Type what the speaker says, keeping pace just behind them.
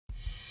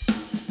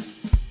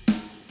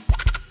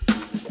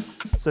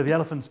So the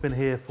Elephant's been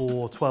here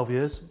for 12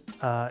 years.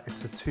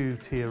 It's a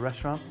two-tier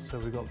restaurant. So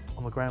we've got,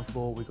 on the ground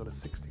floor, we've got a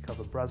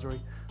 60-cover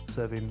brasserie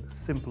serving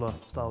simpler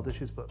style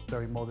dishes, but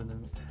very modern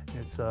in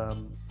its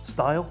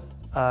style.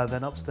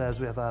 Then upstairs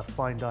we have our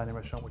fine dining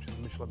restaurant, which is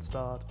Michelin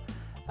starred.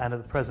 And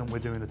at the present we're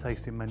doing a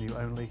tasting menu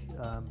only.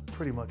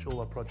 Pretty much all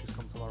our produce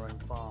comes from our own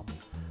farm.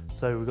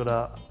 So we've got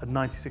a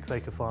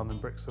 96-acre farm in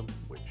Brixham,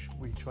 which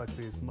we try to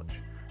be as much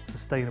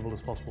sustainable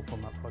as possible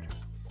from that produce.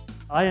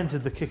 I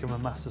entered the Kikkoman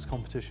Masters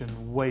competition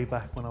way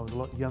back when I was a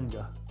lot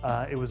younger.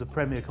 It was a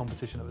premier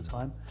competition at the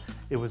time.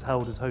 It was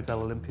held at Hotel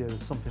Olympia. It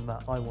was something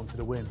that I wanted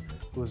to win.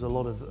 There was a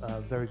lot of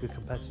very good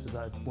competitors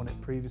that had won it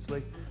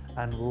previously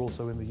and were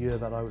also in the year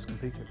that I was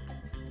competing.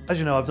 As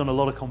you know, I've done a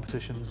lot of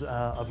competitions.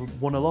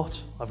 I've won a lot,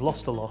 I've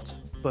lost a lot,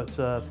 but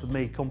for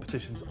me,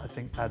 competitions I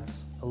think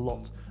adds a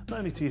lot, not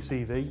only to your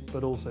CV,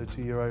 but also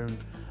to your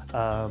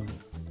own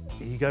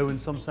ego in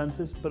some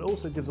senses, but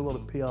also gives a lot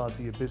of PR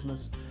to your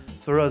business.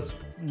 For us,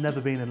 never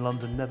been in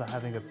London, never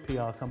having a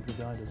PR company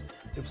behind us,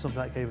 it was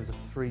something that gave us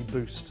a free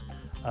boost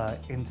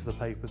into the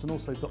papers, and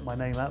also got my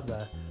name out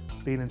there.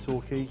 Being in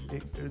Torquay,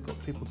 it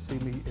got people to see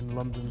me in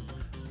London,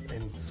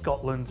 in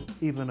Scotland,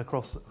 even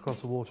across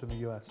the water in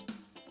the US.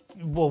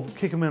 Well,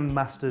 Kikkoman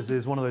Masters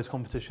is one of those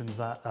competitions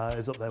that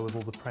is up there with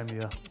all the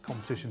premier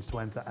competitions to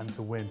enter and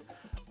to win.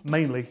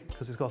 Mainly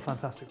because it's got a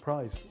fantastic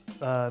prize.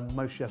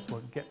 Most chefs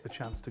won't get the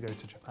chance to go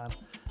to Japan,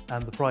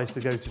 and the prize to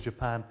go to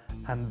Japan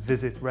and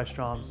visit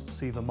restaurants,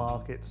 see the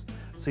markets,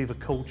 see the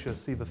culture,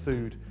 see the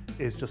food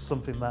is just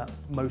something that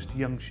most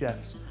young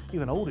chefs,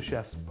 even older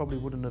chefs, probably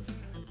wouldn't have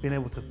been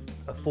able to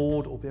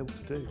afford or be able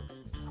to do.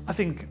 I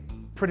think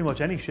pretty much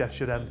any chef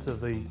should enter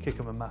the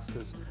Kikkoman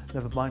Masters,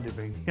 never mind it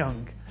being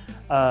young.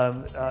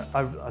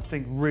 I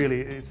think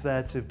really it's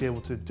there to be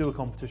able to do a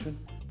competition,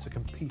 to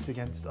compete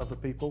against other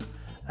people,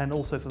 and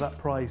also for that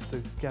prize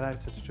to get out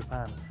to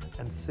Japan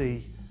and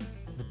see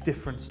the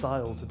different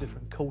styles, the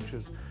different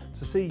cultures,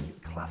 to see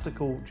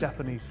classical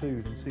Japanese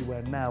food and see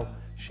where now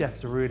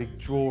chefs are really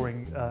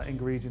drawing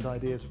ingredient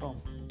ideas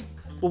from.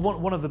 Well,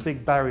 one of the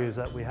big barriers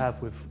that we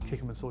have with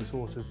Kikkoman soy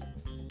sauce is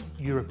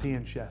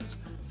European chefs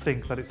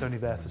think that it's only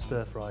there for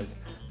stir fries.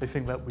 They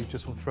think that we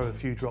just want to throw a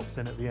few drops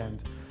in at the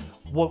end.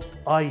 What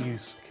I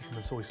use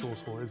Kikkoman soy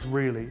sauce for is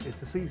really,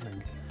 it's a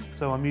seasoning.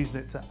 So I'm using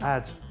it to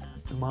add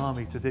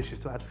umami to dishes,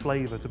 to add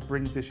flavour, to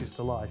bring dishes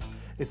to life.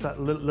 It's that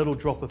little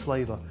drop of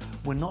flavour.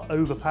 We're not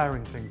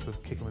overpowering things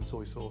with Kikkoman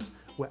soy sauce.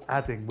 We're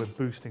adding, we're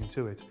boosting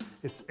to it.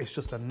 It's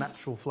just a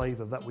natural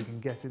flavour that we can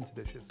get into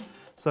dishes.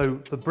 So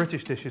for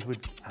British dishes,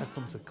 we'd add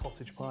some to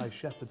cottage pie,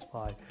 shepherd's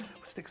pie.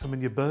 Stick some in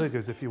your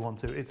burgers if you want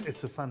to.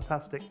 It's a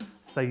fantastic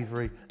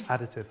savoury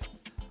additive.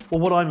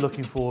 Well, what I'm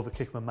looking for the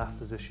Kikkoman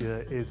Masters this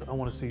year is I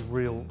want to see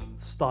real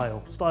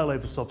style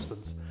over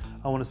substance.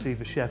 I want to see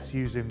the chefs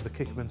using the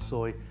Kikkoman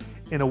soy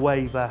in a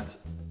way that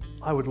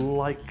I would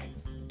like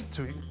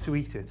to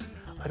eat it.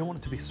 I don't want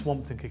it to be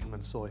swamped in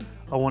Kikkoman soy.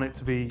 I want it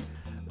to be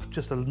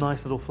just a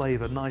nice little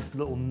flavour, nice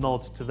little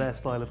nod to their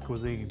style of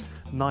cuisine,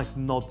 nice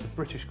nod to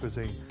British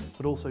cuisine,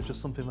 but also just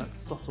something that's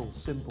subtle,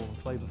 simple and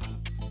flavourful.